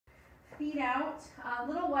feet out, a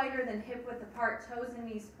little wider than hip width apart, toes and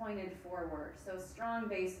knees pointed forward. So strong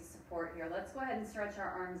base of support here. Let's go ahead and stretch our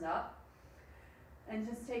arms up. And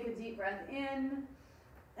just take a deep breath in.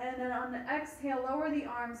 And then on the exhale, lower the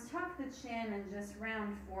arms, tuck the chin, and just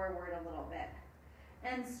round forward a little bit.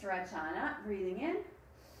 And stretch on up, breathing in.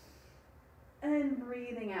 And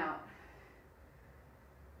breathing out.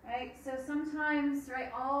 Right, so sometimes,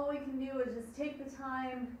 right, all we can do is just take the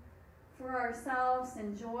time for ourselves,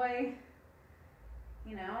 enjoy,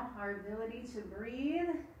 you know, our ability to breathe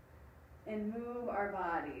and move our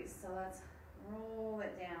bodies. So let's roll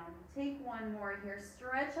it down. Take one more here,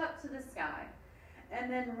 stretch up to the sky,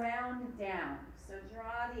 and then round down. So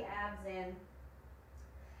draw the abs in,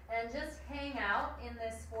 and just hang out in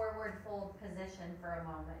this forward fold position for a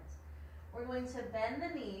moment. We're going to bend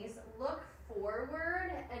the knees, look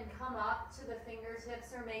forward, and come up to the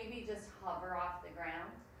fingertips, or maybe just hover off the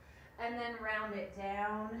ground. And then round it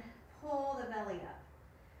down, pull the belly up.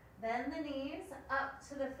 Bend the knees up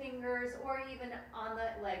to the fingers, or even on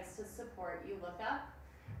the legs to support you. Look up,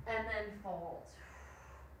 and then fold.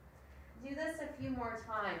 Do this a few more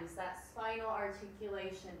times, that spinal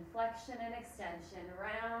articulation, flexion and extension,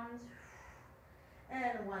 round.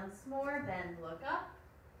 And once more, bend, look up,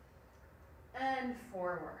 and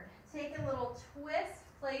forward. Take a little twist,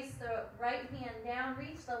 place the right hand down,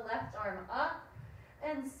 reach the left arm up,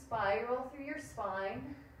 and spiral through your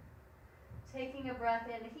spine. Taking a breath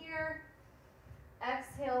in here.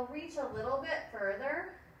 Exhale, reach a little bit further,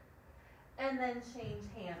 and then change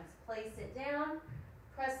hands. Place it down,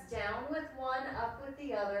 press down with one, up with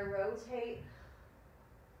the other, rotate.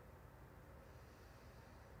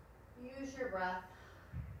 Use your breath.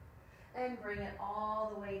 And bring it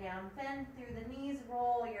all the way down. Bend through the knees,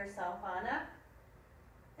 roll yourself on up,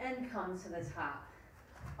 and come to the top.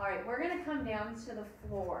 All right, we're gonna come down to the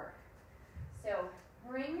floor. So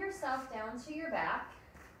bring yourself down to your back.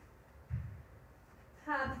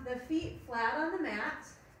 Have the feet flat on the mat.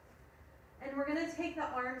 And we're gonna take the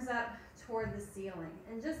arms up toward the ceiling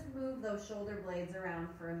and just move those shoulder blades around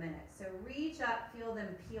for a minute. So reach up, feel them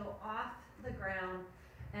peel off the ground,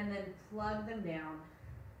 and then plug them down.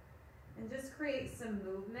 And just create some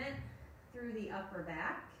movement through the upper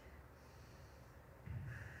back.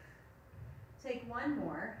 Take one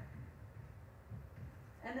more.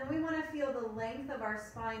 And then we want to feel the length of our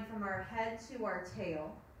spine from our head to our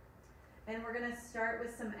tail. And we're going to start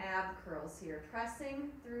with some ab curls here.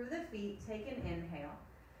 Pressing through the feet, take an inhale.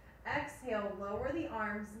 Exhale, lower the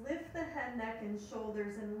arms, lift the head, neck, and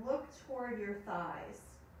shoulders, and look toward your thighs.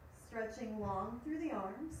 Stretching long through the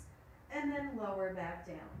arms, and then lower back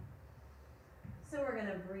down. So we're going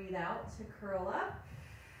to breathe out to curl up,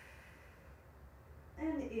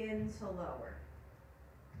 and in to lower.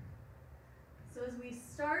 So as we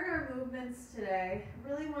start our movements today, I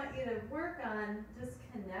really want you to work on just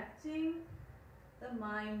connecting the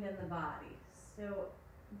mind and the body. So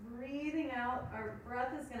breathing out, our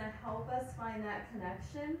breath is going to help us find that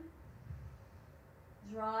connection.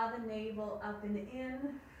 Draw the navel up and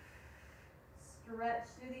in. Stretch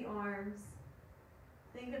through the arms.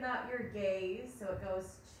 Think about your gaze, so it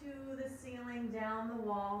goes to the ceiling, down the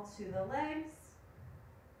wall to the legs,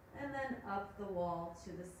 and then up the wall to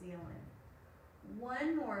the ceiling.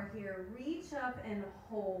 One more here, reach up and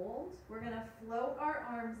hold. We're gonna float our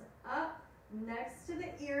arms up next to the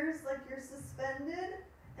ears like you're suspended,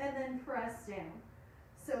 and then press down.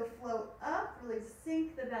 So float up, really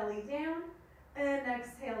sink the belly down, and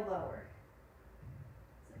exhale, lower.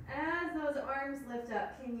 So as those arms lift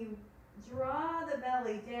up, can you draw the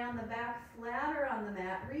belly down, the back flatter on the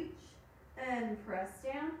mat, reach, and press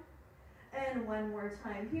down. And one more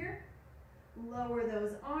time here. Lower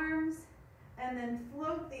those arms, and then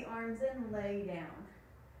float the arms and lay down.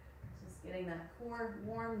 Just getting that core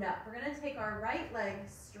warmed up. We're going to take our right leg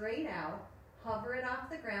straight out, hover it off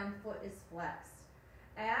the ground, foot is flexed.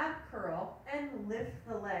 Ab curl, and lift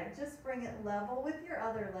the leg. Just bring it level with your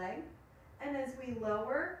other leg. And as we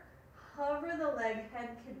lower, hover the leg, head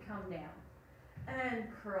could come down. And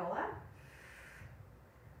curl up,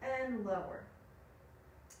 and lower.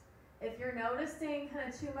 If you're noticing kind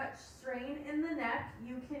of too much strain in the neck,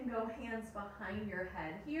 you can go hands behind your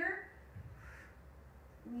head here.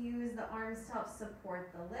 Use the arms to help support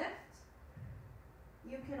the lift.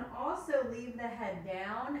 You can also leave the head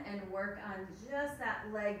down and work on just that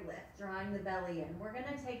leg lift, drawing the belly in. We're going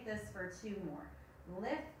to take this for two more.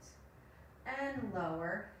 Lift and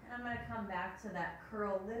lower. And I'm going to come back to that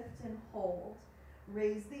curl, lift and hold.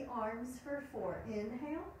 Raise the arms for 4.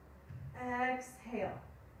 Inhale, exhale.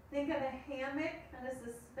 Think of a hammock kind of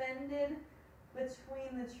suspended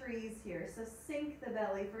between the trees here. So sink the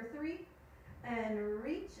belly for 3 and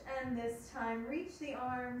reach, and this time, reach the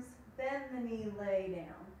arms, bend the knee, lay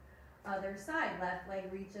down. Other side, left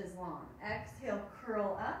leg reaches long. Exhale,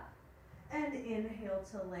 curl up, and inhale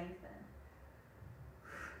to lengthen.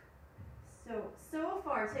 So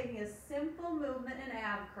far, taking a simple movement and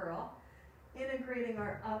ab curl, integrating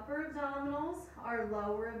our upper abdominals, our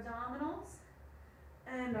lower abdominals,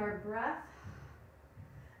 and our breath,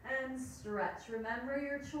 and stretch. Remember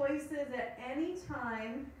your choices at any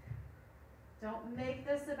time. Don't make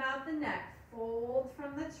this about the neck. Fold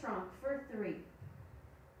from the trunk for 3.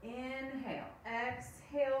 Inhale,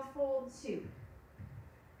 exhale, fold 2.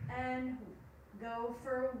 And go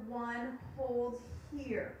for 1, hold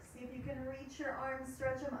here. See if you can reach your arms,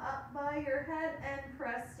 stretch them up by your head, and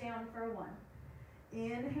press down for 1.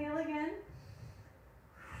 Inhale again.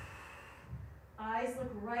 Eyes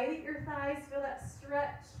look right at your thighs, feel that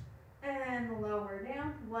stretch, and lower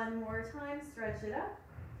down. 1 more time, stretch it up,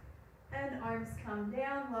 and arms come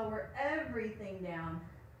down, lower everything down.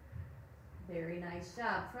 Very nice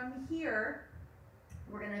job. From here,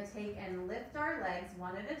 we're going to take and lift our legs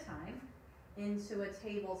one at a time into a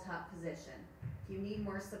tabletop position. If you need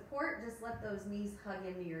more support, just let those knees hug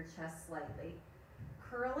into your chest slightly.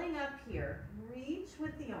 Curling up here, reach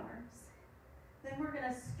with the arms. Then we're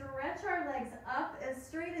going to stretch our legs up as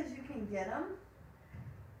straight as you can get them.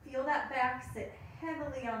 Feel that back sit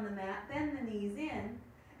heavily on the mat, bend the knees in,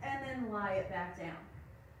 and then lie it back down.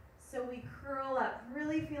 So we curl up,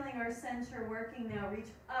 really feeling our center working now. Reach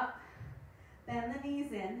up, bend the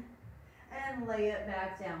knees in, and lay it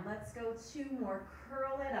back down. Let's go 2 more.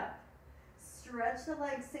 Curl it up. Stretch the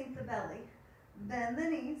legs, sink the belly. Bend the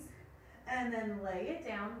knees, and then lay it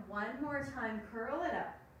down. 1 more time. Curl it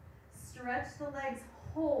up. Stretch the legs,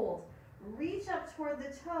 hold. Reach up toward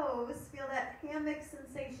the toes. Feel that hammock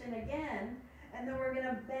sensation again. And then we're going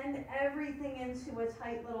to bend everything into a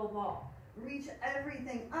tight little ball. Reach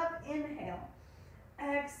everything up. Inhale.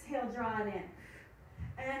 Exhale, draw it in.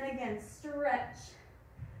 And again, stretch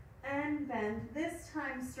and bend. This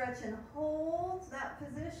time, stretch and hold that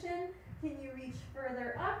position. Can you reach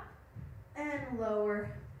further up and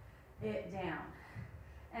lower it down?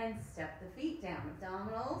 And step the feet down.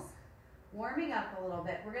 Abdominals warming up a little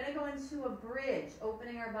bit. We're going to go into a bridge,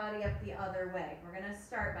 opening our body up the other way. We're going to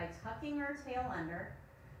start by tucking our tail under,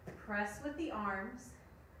 press with the arms,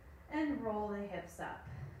 and roll the hips up.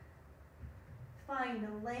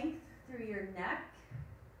 Find length through your neck.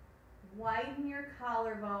 Widen your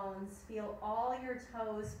collarbones. Feel all your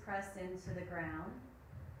toes press into the ground.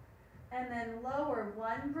 And then lower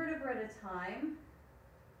 1 vertebra at a time.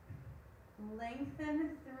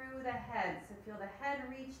 Lengthen through the head. So feel the head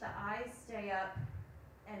reach, the eyes stay up,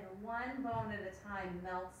 and 1 bone at a time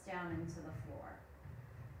melts down into the floor.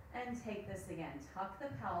 And take this again. Tuck the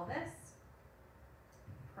pelvis.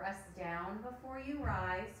 Press down before you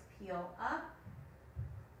rise. Peel up.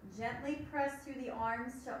 Gently press through the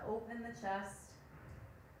arms to open the chest.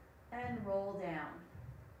 And roll down.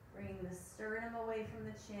 Bring the sternum away from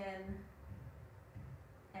the chin.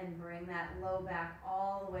 And bring that low back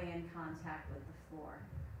all the way in contact with the floor.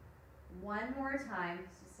 1 more time,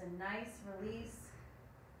 just a nice release.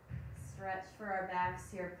 Stretch for our backs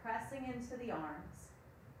here, pressing into the arms.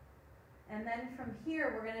 And then from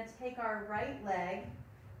here, we're going to take our right leg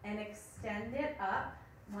and extend it up,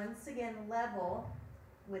 once again level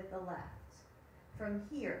with the left. From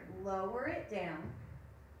here, lower it down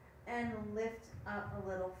and lift up a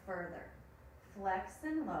little further. Flex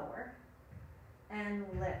and lower. And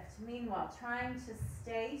lift. Meanwhile, trying to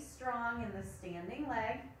stay strong in the standing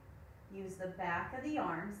leg. Use the back of the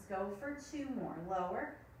arms. Go for 2 more.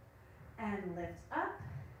 Lower and lift up.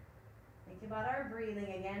 Think about our breathing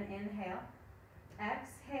again. Inhale.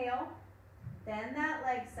 Exhale. Bend that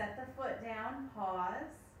leg. Set the foot down. Pause.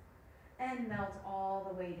 And melt all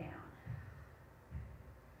the way down.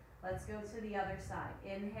 Let's go to the other side.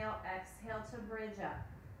 Inhale. Exhale to bridge up.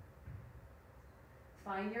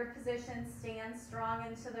 Find your position, stand strong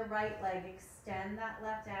into the right leg, extend that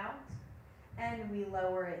left out, and we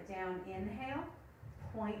lower it down. Inhale,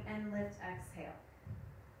 point and lift, exhale.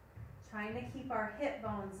 Trying to keep our hip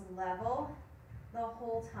bones level the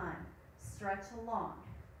whole time. Stretch along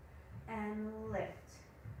and lift.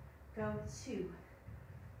 Go 2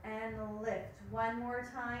 and lift. 1 more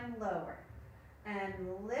time, lower and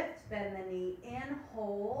lift, bend the knee in,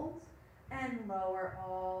 hold, and lower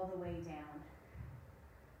all the way down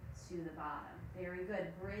to the bottom. Very good.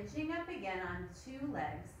 Bridging up again on 2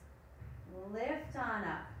 legs. Lift on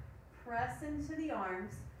up. Press into the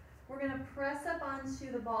arms. We're going to press up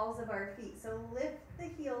onto the balls of our feet. So lift the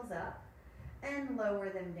heels up and lower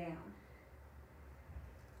them down.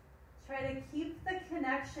 Try to keep the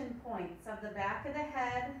connection points of the back of the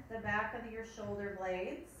head, the back of your shoulder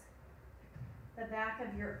blades, the back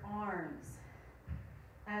of your arms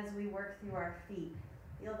as we work through our feet.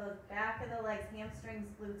 Feel the back of the legs, hamstrings,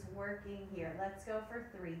 glutes working here. Let's go for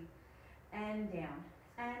 3. And down,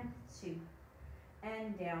 and 2,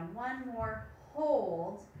 and down. One more,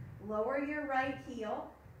 hold. Lower your right heel,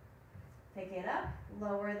 pick it up,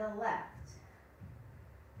 lower the left.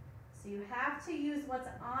 So you have to use what's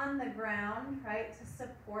on the ground, right, to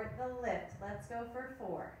support the lift. Let's go for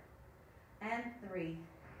 4, and 3,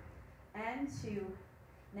 and 2.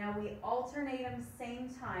 Now we alternate them same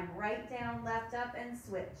time. Right down, left up, and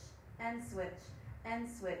switch, and switch, and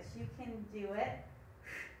switch. You can do it.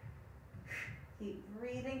 Keep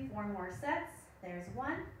breathing. 4 more sets. There's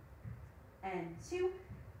 1, and 2,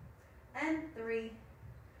 and 3,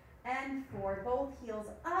 and 4. Both heels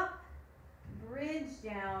up. Bridge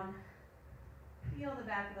down. Feel the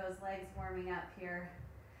back of those legs warming up here.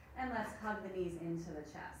 And let's hug the knees into the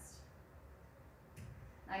chest.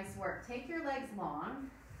 Nice work. Take your legs long.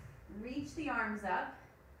 Reach the arms up.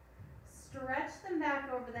 Stretch them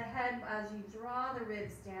back over the head as you draw the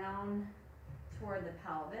ribs down toward the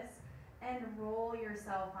pelvis. And roll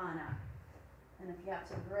yourself on up. And if you have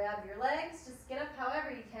to grab your legs, just get up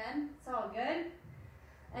however you can. It's all good.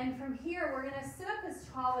 And from here, we're going to sit up as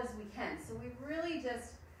tall as we can. So we've really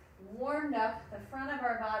just warmed up the front of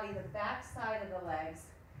our body, the back side of the legs.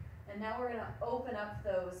 And now we're going to open up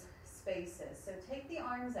those spaces. So take the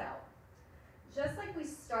arms out. Just like we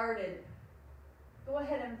started, go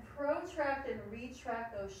ahead and protract and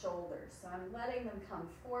retract those shoulders. So I'm letting them come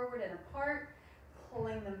forward and apart,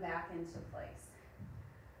 pulling them back into place.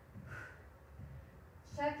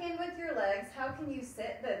 Check in with your legs. How can you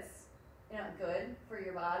sit that's good for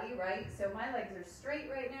your body, right? So my legs are straight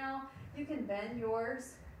right now. You can bend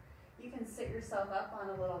yours. You can sit yourself up on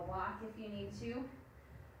a little block if you need to.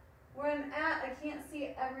 Where I'm at, I can't see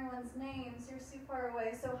everyone's names. You're so far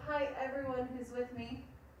away. So hi, everyone who's with me.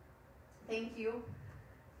 Thank you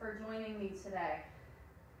for joining me today.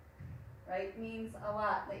 Right? Means a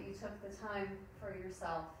lot that you took the time for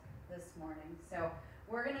yourself this morning. So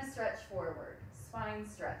we're going to stretch forward. Spine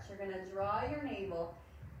stretch. You're going to draw your navel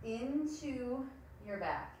into your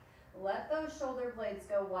back. Let those shoulder blades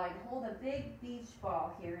go wide. Hold a big beach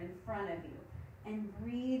ball here in front of you. And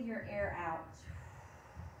breathe your air out.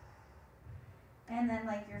 And then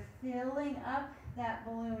like you're filling up that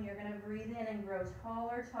balloon, you're going to breathe in and grow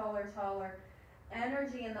taller, taller, taller.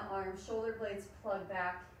 Energy in the arms. Shoulder blades plug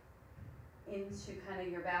back into kind of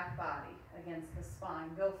your back body against the spine.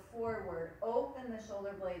 Go forward. Open the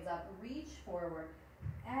shoulder blades up. Reach forward.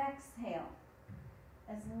 Exhale.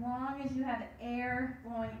 As long as you have air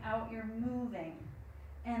blowing out, you're moving.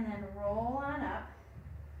 And then roll on up.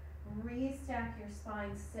 Restack your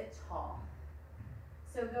spine. Sit tall.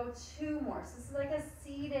 So go 2 more. So this is like a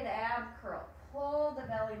seated ab curl. Pull the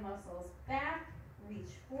belly muscles back.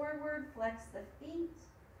 Reach forward. Flex the feet.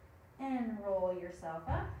 And roll yourself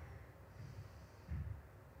up.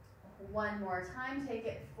 1 more time. Take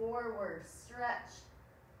it forward. Stretch.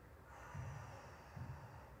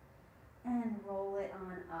 And roll it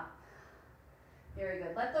on up. Very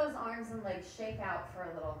good. Let those arms and legs shake out for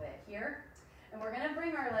a little bit here. And we're going to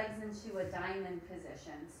bring our legs into a diamond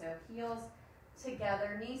position. So heels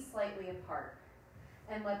together, knees slightly apart.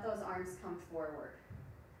 And let those arms come forward.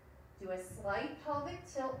 Do a slight pelvic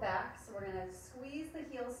tilt back. So we're going to squeeze the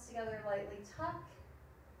heels together lightly. Tuck.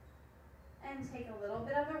 And take a little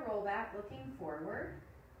bit of a roll back, looking forward.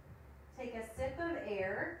 Take a sip of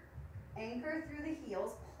air. Anchor through the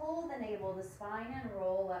heels. Pull the navel to spine and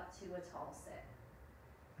roll up to a tall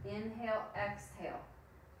sit. Inhale, exhale.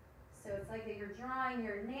 So it's like that you're drawing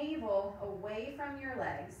your navel away from your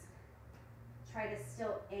legs. Try to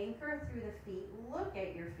still anchor through the feet. Look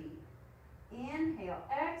at your feet. Inhale,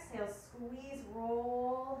 exhale, squeeze,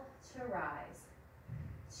 roll to rise.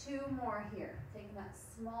 2 more here. Taking that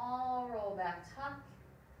small roll back, tuck,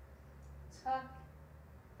 tuck,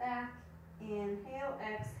 back. Inhale,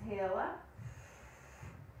 exhale up.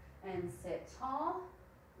 And sit tall.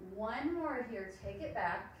 1 more here. Take it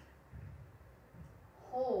back.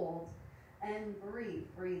 Hold and breathe.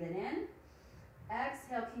 Breathe it in.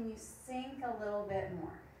 Exhale. Can you sink a little bit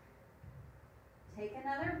more? Take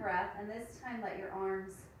another breath, and this time let your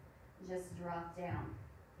arms just drop down.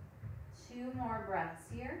 2 more breaths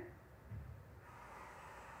here.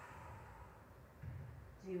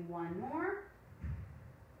 Do 1 more.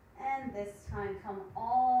 And this time come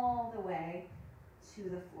all the way to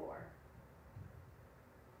the floor.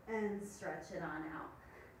 And stretch it on out.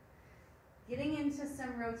 Getting into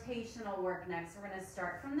some rotational work next. We're going to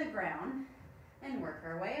start from the ground. and work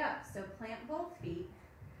our way up. So plant both feet,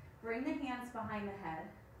 bring the hands behind the head.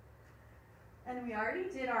 And we already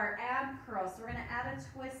did our ab curl, so we're gonna add a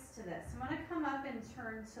twist to this. I'm gonna come up and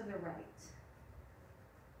turn to the right.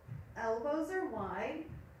 Elbows are wide.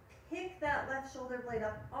 Pick that left shoulder blade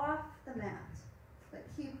up off the mat, but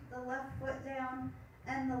keep the left foot down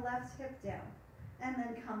and the left hip down, and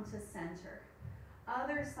then come to center.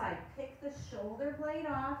 Other side, pick the shoulder blade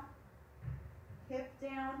off, hip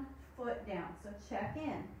down, foot down. So check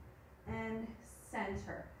in and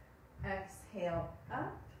center. Exhale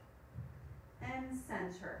up and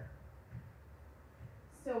center.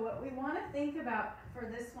 So what we want to think about for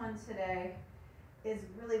this one today is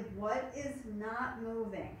really what is not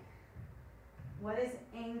moving. What is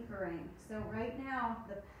anchoring? So right now,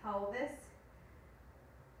 the pelvis,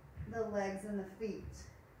 the legs, and the feet.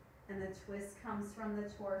 And the twist comes from the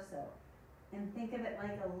torso. And think of it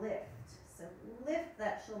like a lift. So lift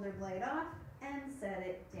that shoulder blade off and set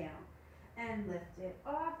it down. And lift it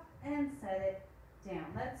off and set it down.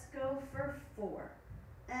 Let's go for 4.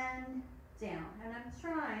 And down. And I'm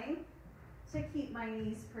trying to keep my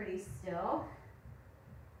knees pretty still.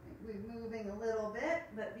 We're moving a little bit,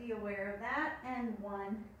 but be aware of that. And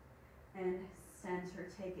 1, and center,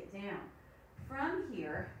 take it down. From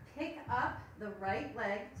here, pick up the right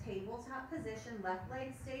leg, tabletop position, left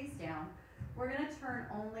leg stays down. We're gonna turn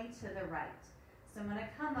only to the right. So I'm gonna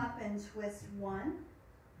come up and twist 1,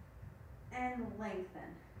 and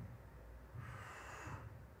lengthen.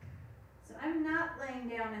 So I'm not laying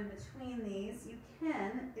down in between these. You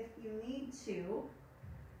can if you need to.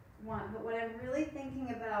 But what I'm really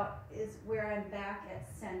thinking about is where I'm back at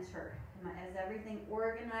center. Is everything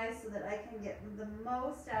organized so that I can get the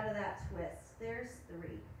most out of that twist? There's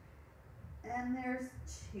 3. And there's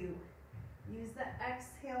 2. Use the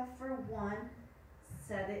exhale for 1.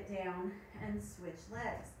 Set it down and switch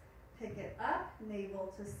legs. Pick it up,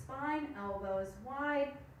 navel to spine, elbows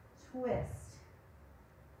wide, twist.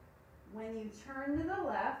 When you turn to the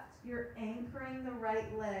left, you're anchoring the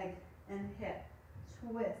right leg and hip.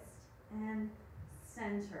 Twist and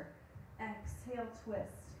center. Exhale,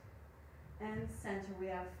 twist and center. We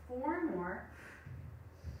have 4 more.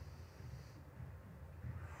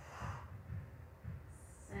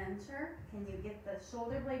 Center. Can you get the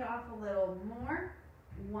shoulder blade off a little more?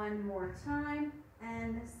 1 more time.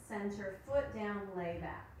 And center, foot down, lay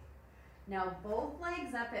back. Now both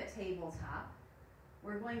legs up at tabletop.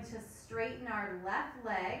 We're going to straighten our left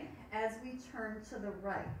leg as we turn to the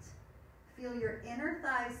right. Feel your inner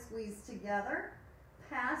thighs squeeze together.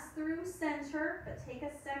 Pass through center, but take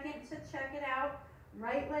a second to check it out.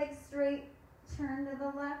 Right leg straight, turn to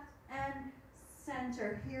the left, and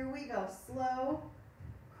center. Here we go. Slow,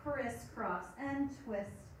 crisscross, and twist,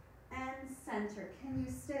 and center. Can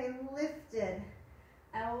you stay lifted?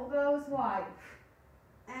 Elbows wide,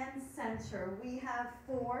 and center. We have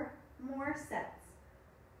 4 more sets.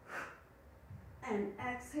 And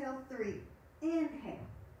exhale, 3. Inhale,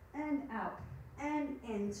 and out, and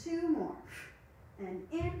in. 2 more. And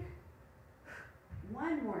in.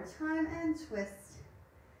 1 more time, and twist,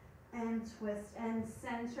 and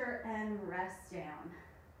center, and rest down.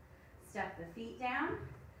 Step the feet down.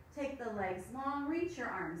 Take the legs long, reach your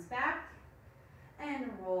arms back,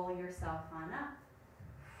 and roll yourself on up.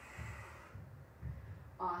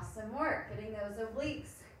 Awesome work, getting those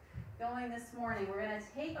obliques going this morning. We're gonna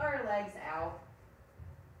take our legs out.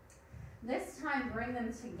 This time, bring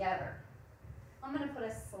them together. I'm gonna put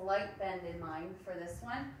a slight bend in mind for this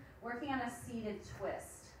one, working on a seated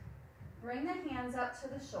twist. Bring the hands up to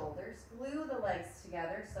the shoulders, glue the legs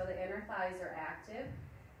together so the inner thighs are active,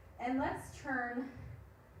 and let's turn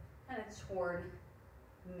kind of toward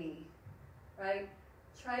me, right?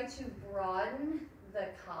 Try to broaden the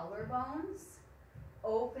collarbones,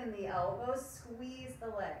 open the elbows, squeeze the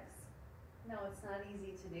legs. No, it's not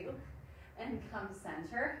easy to do. And come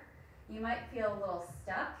center. You might feel a little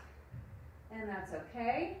stuck, and that's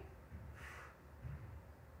okay.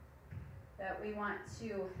 That we want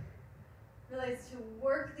to realize to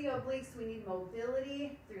work the obliques, we need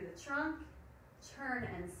mobility through the trunk, turn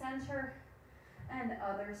and center, and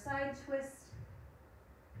other side twist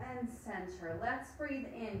and center. Let's breathe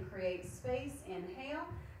in, create space, inhale.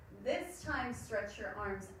 This time, stretch your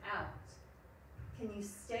arms out. Can you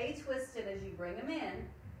stay twisted as you bring them in,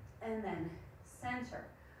 and then center.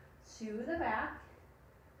 To the back,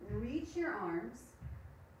 reach your arms,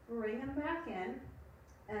 bring them back in,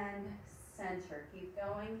 and center. Keep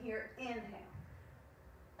going here, inhale.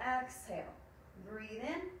 Exhale, breathe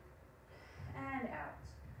in, and out.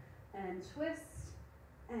 And twist,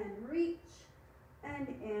 and reach, and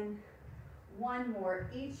in. One more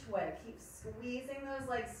each way. Keep squeezing those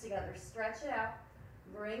legs together. Stretch it out.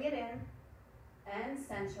 Bring it in and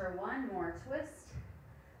center. One more twist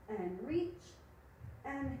and reach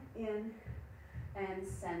and in and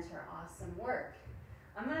center. Awesome work.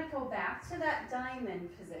 I'm going to go back to that diamond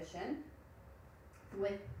position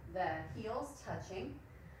with the heels touching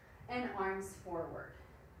and arms forward.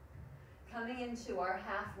 Coming into our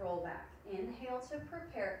half roll back. Inhale to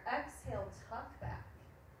prepare. Exhale, tuck back.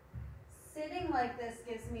 Sitting like this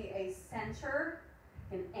gives me a center,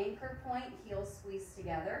 an anchor point, heels squeeze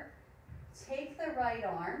together. Take the right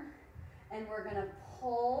arm and we're going to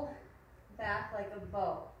pull back like a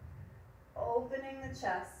bow, opening the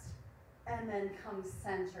chest, and then come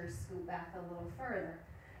center, scoot back a little further,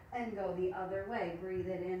 and go the other way. Breathe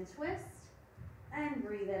it in, twist, and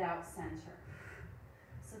breathe it out, center.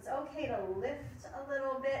 So it's okay to lift a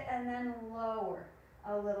little bit and then lower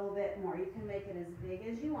a little bit more. You can make it as big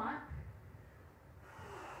as you want.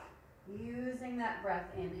 Using that breath,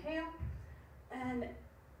 inhale, and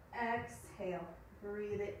exhale.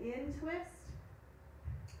 Breathe it in, twist.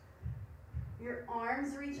 Your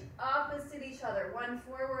arms reach opposite each other. One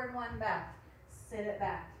forward, one back. Sit it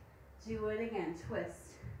back. Do it again.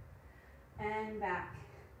 Twist. And back.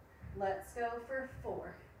 Let's go for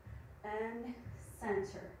 4. And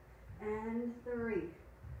center. And 3.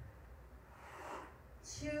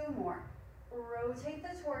 2 more. Rotate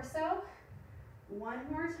the torso. One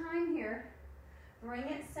more time here. Bring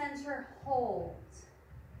it center. Hold.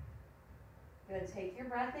 Good. Take your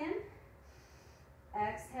breath in.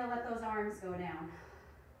 Exhale, let those arms go down.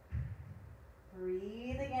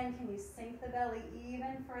 Breathe again. Can you sink the belly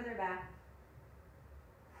even further back?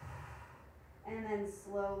 And then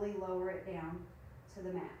slowly lower it down to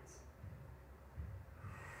the mat.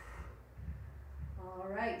 All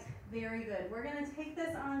right, very good. We're going to take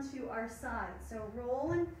this onto our side. So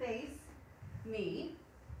roll and face me.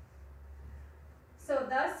 So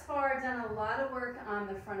thus far, I've done a lot of work on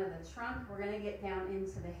the front of the trunk. We're going to get down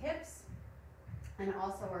into the hips and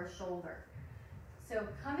also our shoulder. So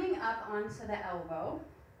coming up onto the elbow,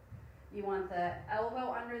 you want the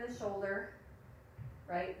elbow under the shoulder,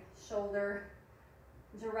 right? Shoulder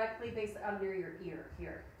directly based under your ear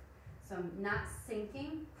here. So not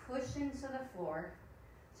sinking, push into the floor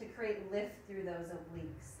to create lift through those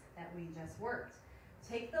obliques that we just worked.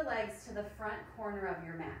 Take the legs to the front corner of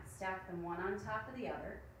your mat. Stack them one on top of the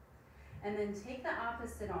other. And then take the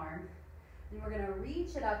opposite arm and we're going to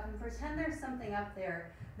reach it up and pretend there's something up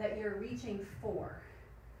there that you're reaching for.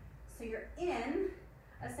 So you're in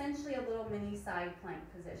essentially a little mini side plank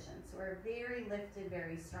position. So we're very lifted,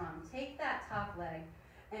 very strong. Take that top leg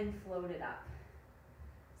and float it up.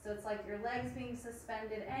 So it's like your legs being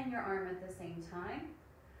suspended and your arm at the same time.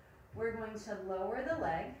 We're going to lower the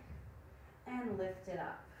leg and lift it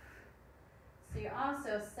up. So you're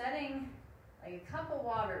also setting like a cup of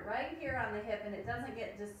water right here on the hip and it doesn't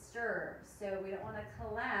get disturbed. So we don't want to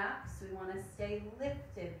collapse. We want to stay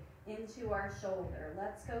lifted into our shoulder.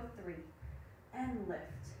 Let's go 3 and lift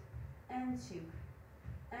and 2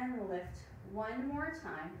 and lift. One more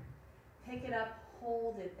time. Pick it up,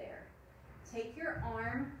 hold it there. Take your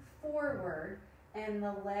arm forward and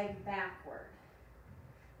the leg backward.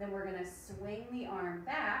 Then we're going to swing the arm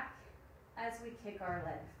back as we kick our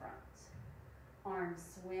leg front. Arm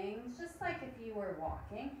swings just like if you were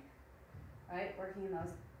walking, right? Working in those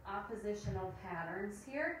oppositional patterns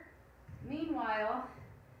here. Meanwhile,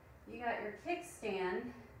 you got your kickstand,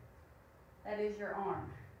 that is your arm,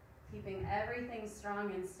 keeping everything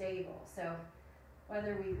strong and stable. So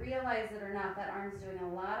whether we realize it or not, that arm's doing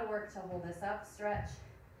a lot of work to hold us up. Stretch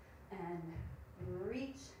and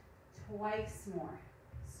reach twice more.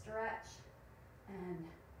 Stretch and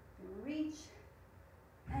reach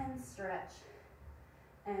and stretch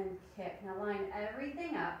and kick. Now line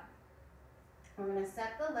everything up. We're going to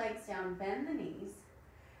set the legs down, bend the knees,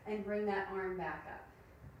 and bring that arm back up.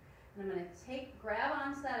 And I'm going to grab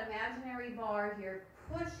onto that imaginary bar here,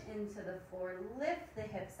 push into the floor, lift the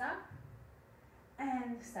hips up,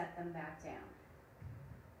 and set them back down.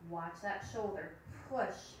 Watch that shoulder.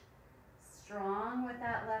 Push. Strong with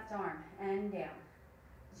that left arm and down.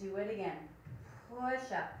 Do it again.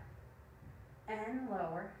 Push up and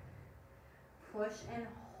lower. Push and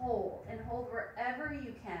hold. And hold wherever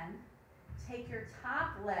you can. Take your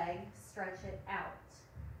top leg, stretch it out.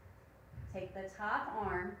 Take the top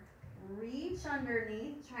arm, reach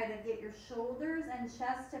underneath. Try to get your shoulders and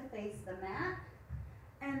chest to face the mat.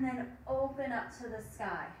 And then open up to the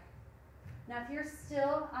sky. Now if you're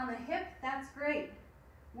still on the hip, that's great.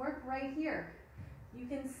 Work right here. You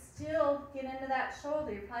can still get into that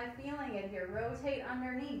shoulder. You're probably feeling it here. Rotate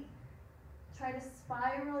underneath. Try to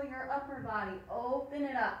spiral your upper body. Open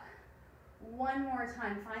it up. One more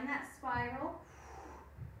time. Find that spiral.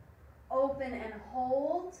 Open and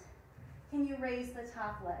hold. Can you raise the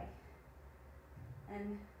top leg?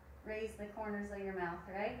 And raise the corners of your mouth,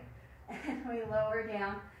 right? And we lower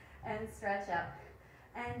down and stretch up.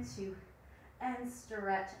 And two. And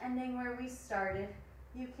stretch. Ending where we started.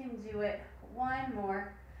 You can do it. One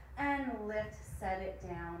more. And lift. Set it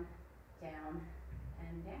down, down,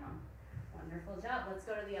 and down. Wonderful job. Let's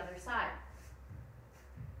go to the other side.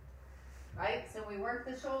 Right? So we work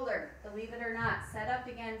the shoulder, believe it or not. Set up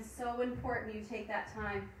again. So important you take that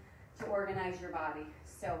time to organize your body.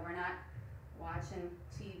 So we're not watching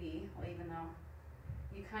TV, well, even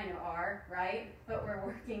though you kind of are, right? But we're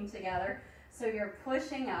working together. So you're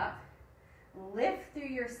pushing up, lift through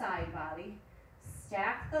your side body,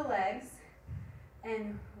 stack the legs,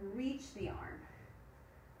 and reach the arm.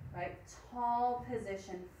 Right? Tall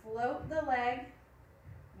position. Float the leg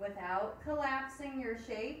without collapsing your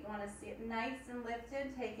shape. Want to see it nice and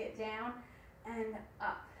lifted. Take it down and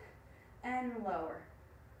up and lower.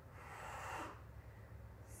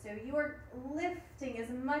 So you are lifting as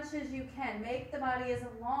much as you can. Make the body as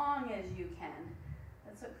long as you can.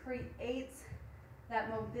 That's what creates that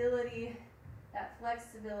mobility, that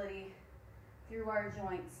flexibility through our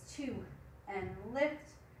joints. Two, and lift.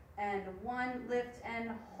 And one, lift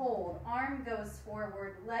and hold. Arm goes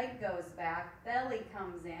forward, leg goes back, belly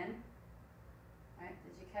comes in. All right,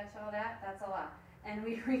 did you catch all that? That's a lot. And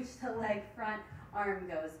we reach the leg front, arm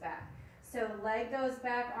goes back. So leg goes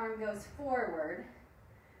back, arm goes forward.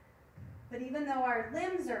 But even though our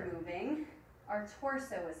limbs are moving, our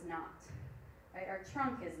torso is not. Right? Our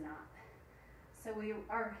trunk is not. So we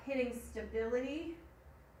are hitting stability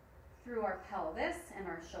through our pelvis and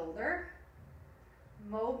our shoulder.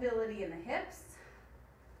 Mobility in the hips,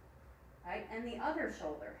 right, and the other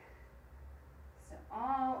shoulder. So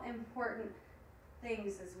all important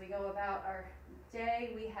things as we go about our day.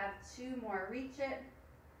 We have two more. Reach it,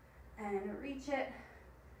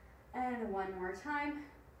 and one more time,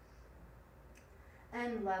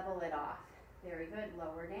 and level it off. Very good.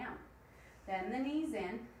 Lower down. Bend the knees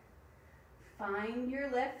in. Find your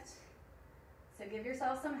lift. So give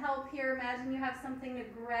yourself some help here. Imagine you have something to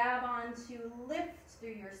grab onto, lift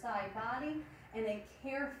through your side body, and a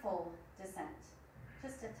careful descent.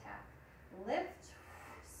 Just a tap. Lift,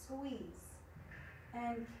 squeeze,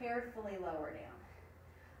 and carefully lower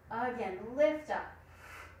down. Again, lift up,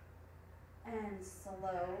 and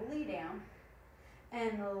slowly down,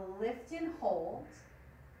 and lift and hold.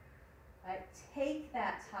 Right, take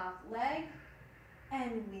that top leg,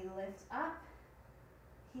 and we lift up.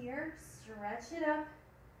 Here, stretch it up,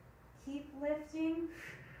 keep lifting,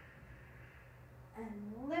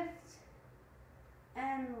 and lift.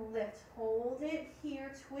 Hold it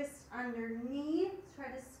here, twist underneath, try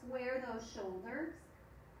to square those shoulders,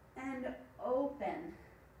 and open.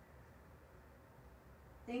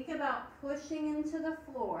 Think about pushing into the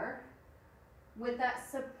floor with that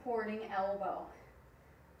supporting elbow.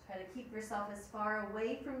 Try to keep yourself as far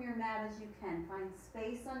away from your mat as you can. Find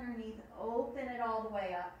space underneath, open it all the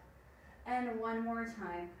way up. And one more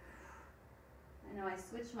time. I know I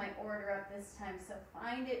switched my order up this time, so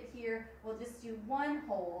find it here. We'll just do one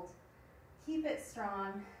hold. Keep it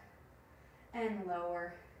strong. And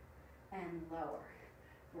lower, and lower.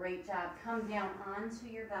 Great job. Come down onto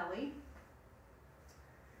your belly.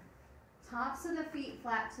 Tops of the feet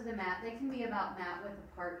flat to the mat. They can be about mat width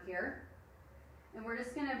apart here. And we're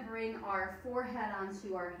just going to bring our forehead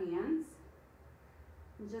onto our hands.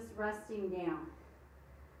 And just resting down.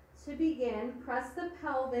 To begin, press the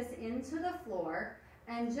pelvis into the floor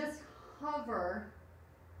and just hover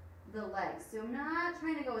the legs. So I'm not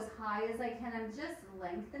trying to go as high as I can. I'm just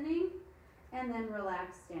lengthening and then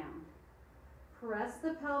relax down. Press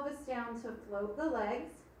the pelvis down to float the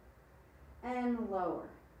legs and lower.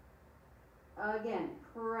 Again,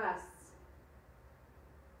 press.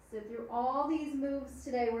 So through all these moves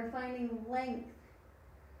today, we're finding length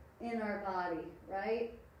in our body,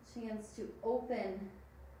 right? Chance to open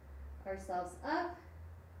ourselves up,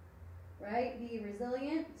 right? Be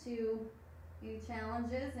resilient to new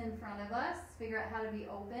challenges in front of us. Figure out how to be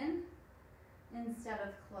open instead of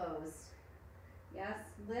closed. Yes,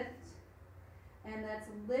 lift, and that's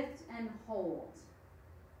lift and hold.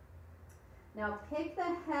 Now pick the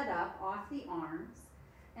head up off the arms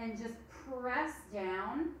and just press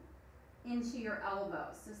down into your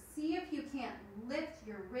elbows. So see if you can't lift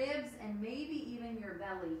your ribs and maybe even your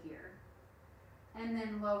belly here. And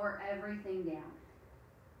then lower everything down.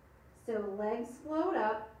 So legs float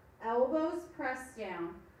up, elbows press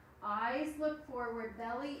down, eyes look forward,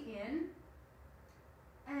 belly in,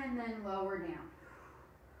 and then lower down.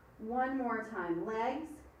 One more time,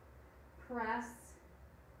 legs, press,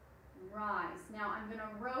 rise. Now I'm gonna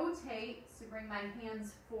rotate to bring my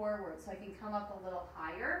hands forward so I can come up a little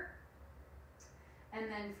higher. And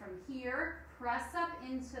then from here, press up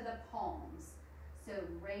into the palms. So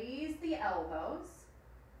raise the elbows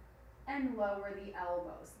and lower the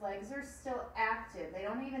elbows. Legs are still active. They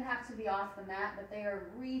don't even have to be off the mat, but they are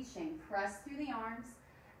reaching. Press through the arms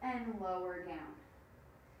and lower down.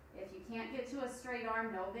 If you can't get to a straight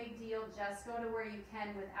arm, no big deal. Just go to where you can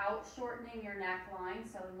without shortening your neckline.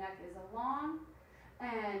 So neck is long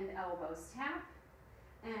and elbows tap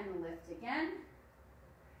and lift again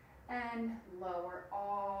and lower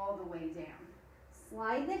all the way down.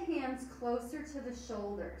 Slide the hands closer to the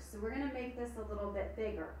shoulders. So we're going to make this a little bit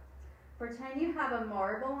bigger. Pretend you have a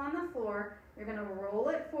marble on the floor. You're going to roll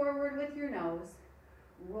it forward with your nose.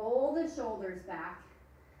 Roll the shoulders back.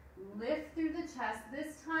 Lift through the chest.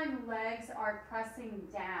 This time legs are pressing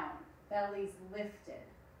down. Belly's lifted.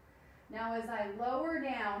 Now as I lower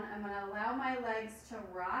down, I'm going to allow my legs to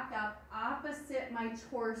rock up opposite my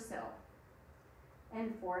torso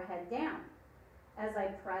and forehead down. As I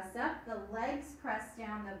press up, the legs press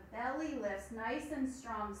down, the belly lifts, nice and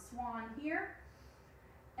strong swan here.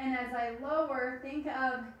 And as I lower, think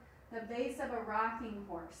of the base of a rocking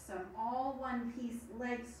horse. So all one piece,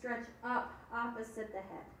 legs stretch up opposite the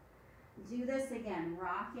head. Do this again,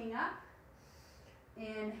 rocking up.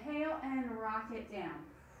 Inhale and rock it down.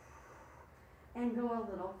 And go a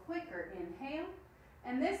little quicker. Inhale.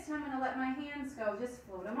 And this time I'm going to let my hands go, just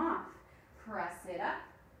float them off. Press it up.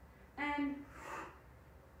 And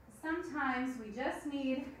sometimes we just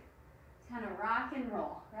need to kind of rock and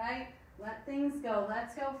roll, right? Let things go.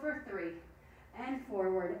 Let's go for 3. And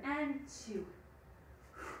forward. And 2.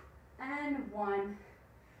 And 1.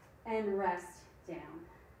 And rest down.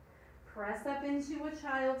 Press up into a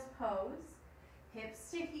child's pose.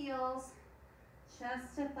 Hips to heels.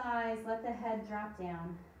 Chest to thighs. Let the head drop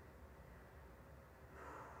down.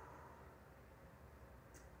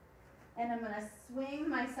 And I'm going to swing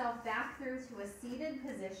myself back through to a seated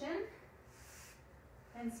position.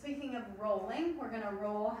 And speaking of rolling, we're going to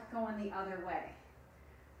roll going the other way.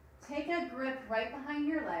 Take a grip right behind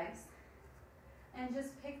your legs and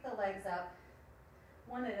just pick the legs up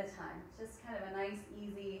one at a time. Just kind of a nice,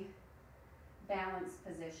 easy, balanced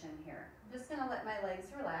position here. I'm just going to let my legs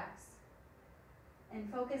relax and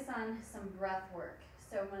focus on some breath work.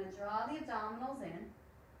 So I'm going to draw the abdominals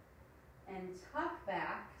in and tuck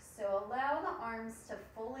back. So allow the arms to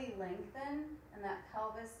fully lengthen and that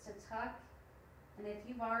pelvis to tuck. And if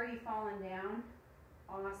you've already fallen down,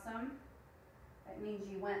 awesome. That means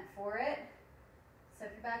you went for it. So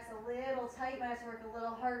if your back's a little tight, you might have to work a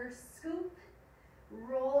little harder. Scoop,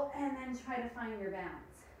 roll, and then try to find your balance.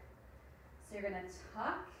 So you're going to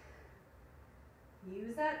tuck.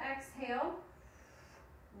 Use that exhale.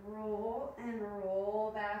 Roll and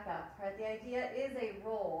roll back up, right? The idea is a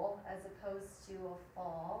roll as opposed to a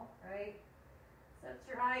fall, right? So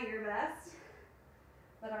try your best.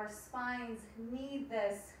 But our spines need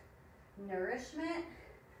this nourishment,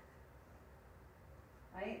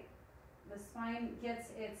 right? The spine gets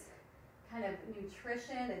its kind of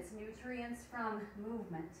nutrition, its nutrients from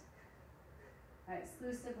movement, right?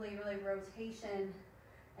 Exclusively really rotation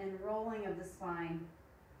and rolling of the spine.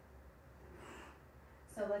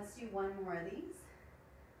 So let's do one more of these.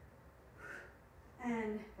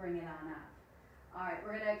 And bring it on up. All right,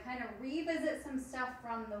 we're going to kind of revisit some stuff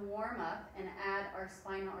from the warm-up and add our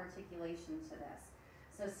spinal articulation to this.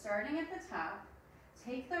 So starting at the top,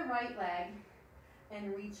 take the right leg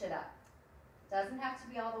and reach it up. Doesn't have to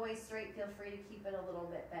be all the way straight. Feel free to keep it a little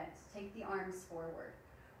bit bent. Take the arms forward.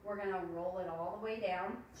 We're going to roll it all the way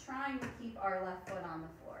down, trying to keep our left foot on the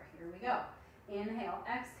floor. Here we go. Inhale,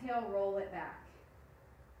 exhale, roll it back.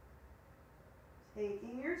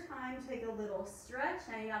 Taking your time, take a little stretch.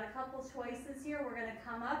 Now you got a couple choices here. We're going to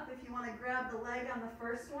come up. If you want to grab the leg on the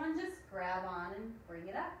first one, just grab on and bring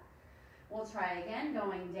it up. We'll try again,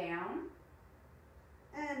 going down.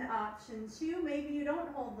 And option 2, maybe you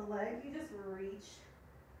don't hold the leg, you just reach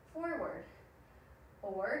forward.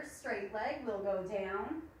 Or straight leg, we'll go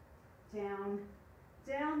down, down,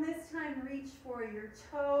 down. This time reach for your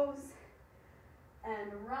toes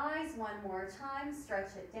and rise one more time.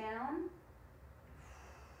 Stretch it down.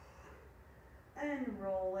 And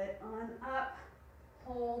roll it on up.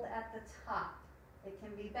 Hold at the top. It can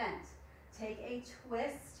be bent. Take a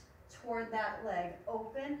twist toward that leg.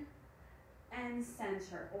 Open and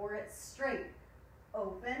center. Or it's straight.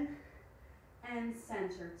 Open and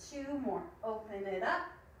center. 2 more. Open it up.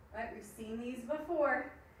 Right, we've seen these before.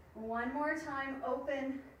 One more time.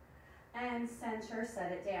 Open and center,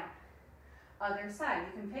 set it down. Other side,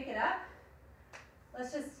 you can pick it up.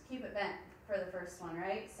 Let's just keep it bent for the first one,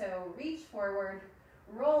 right? So reach forward,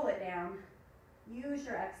 roll it down, use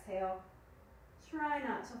your exhale. Try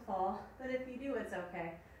not to fall, but if you do, it's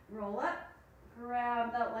okay. Roll up,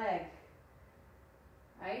 grab that leg,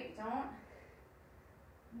 right? Don't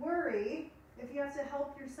worry if you have to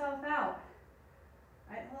help yourself out,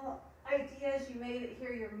 right? Well, idea is you made it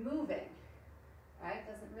here, you're moving, right?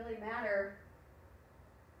 Doesn't really matter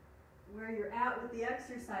where you're at with the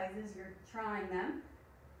exercises, you're trying them.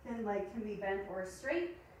 Leg can be bent or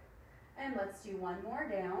straight. And let's do one more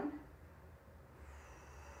down.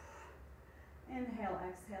 Inhale,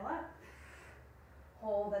 exhale up.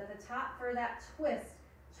 Hold at the top for that twist.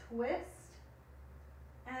 Twist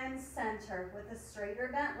and center with a straight or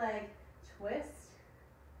bent leg. Twist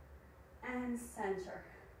and center.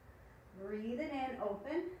 Breathe it in,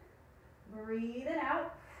 open. Breathe it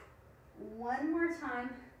out. One more time.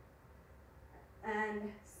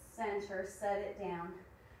 And center, set it down.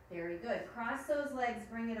 Very good. Cross those legs,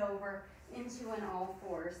 bring it over into an all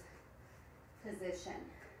fours position.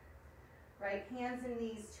 Right, hands and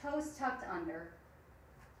knees, toes tucked under.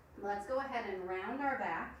 Let's go ahead and round our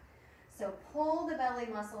back. So pull the belly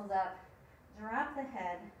muscles up, drop the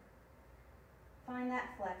head, find that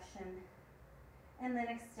flexion, and then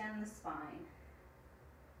extend the spine.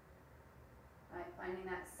 Right, finding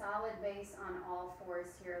that solid base on all fours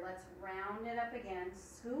here. Let's round it up again.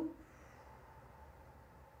 Scoop.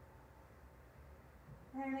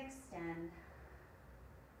 And extend.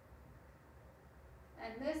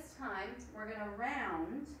 And this time, we're going to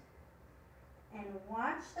round and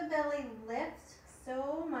watch the belly lift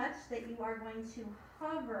so much that you are going to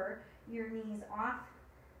hover your knees off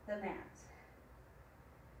the mat.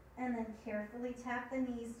 And then carefully tap the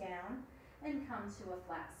knees down and come to a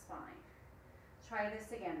flat spine. Try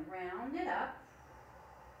this again. Round it up.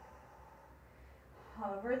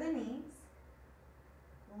 Hover the knees.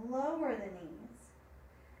 Lower the knees.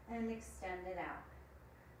 And extend it out.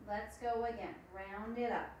 Let's go again. Round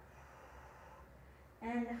it up.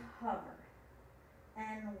 And hover.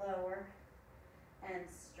 And lower. And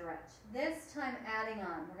stretch. This time adding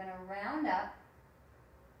on. We're going to round up.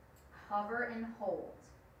 Hover and hold.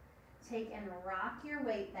 Take and rock your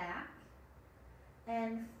weight back.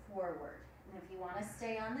 And forward. And if you want to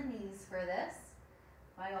stay on the knees for this,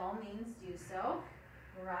 by all means do so.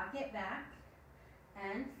 Rock it back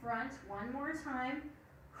and front one more time.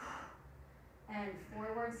 And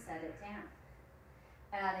forward, set it down.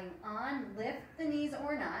 Adding on, lift the knees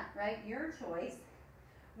or not, right? Your choice.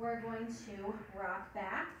 We're going to rock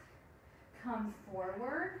back, come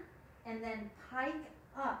forward, and then pike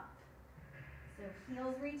up. So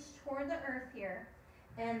heels reach toward the earth here.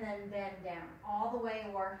 And then bend down all the way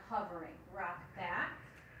or hovering. Rock back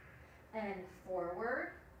and forward,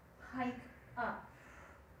 hike up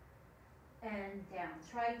and down.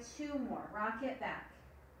 Try two more. Rock it back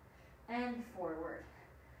and forward.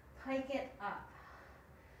 Pike it up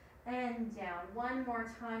and down. One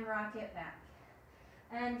more time. Rock it back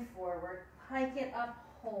and forward. Pike it up.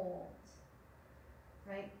 Hold.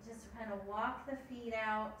 Right? Just kind of walk the feet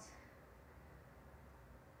out.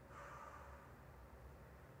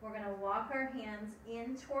 We're going to walk our hands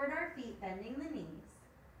in toward our feet, bending the knees.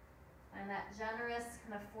 And that generous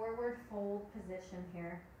kind of forward fold position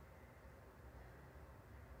here.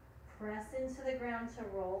 Press into the ground to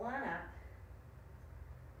roll on up.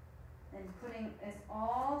 And putting this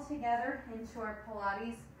all together into our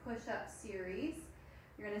Pilates push-up series.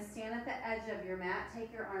 You're going to stand at the edge of your mat.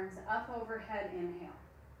 Take your arms up overhead. Inhale.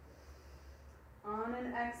 On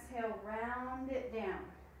an exhale, round it down.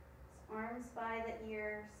 Arms by the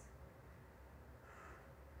ears.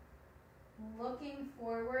 Looking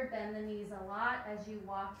forward, bend the knees a lot as you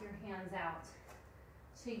walk your hands out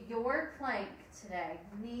to your plank today.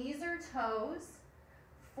 Knees or toes,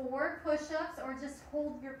 4 push-ups, or just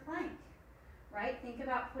hold your plank, right? Think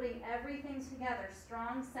about putting everything together.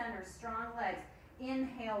 Strong center, strong legs.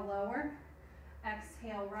 Inhale, lower.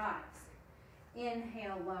 Exhale, rise.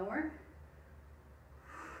 Inhale, lower.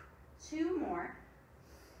 2 more.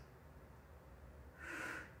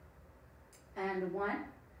 And 1.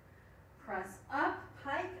 Press up,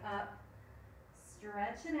 pike up,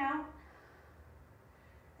 stretch it out,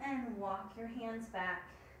 and walk your hands back.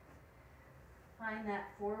 Find that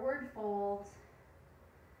forward fold,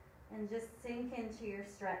 and just sink into your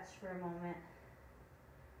stretch for a moment.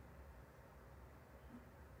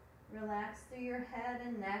 Relax through your head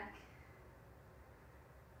and neck.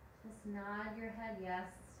 Just nod your head yes.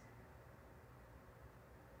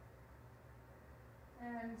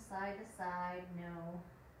 And side to side, no.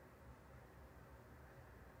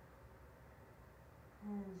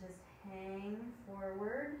 Hang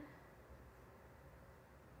forward.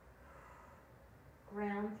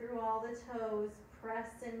 Ground through all the toes.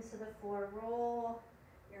 Press into the floor. Roll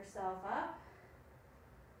yourself up.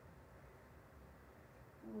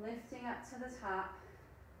 Lifting up to the top.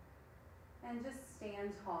 And just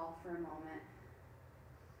stand tall for a moment.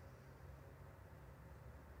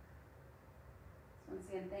 So once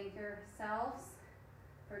again, thank yourselves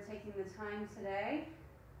for taking the time today.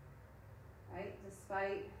 Right?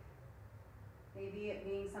 Despite maybe it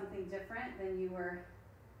being something different than you were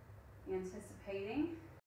anticipating.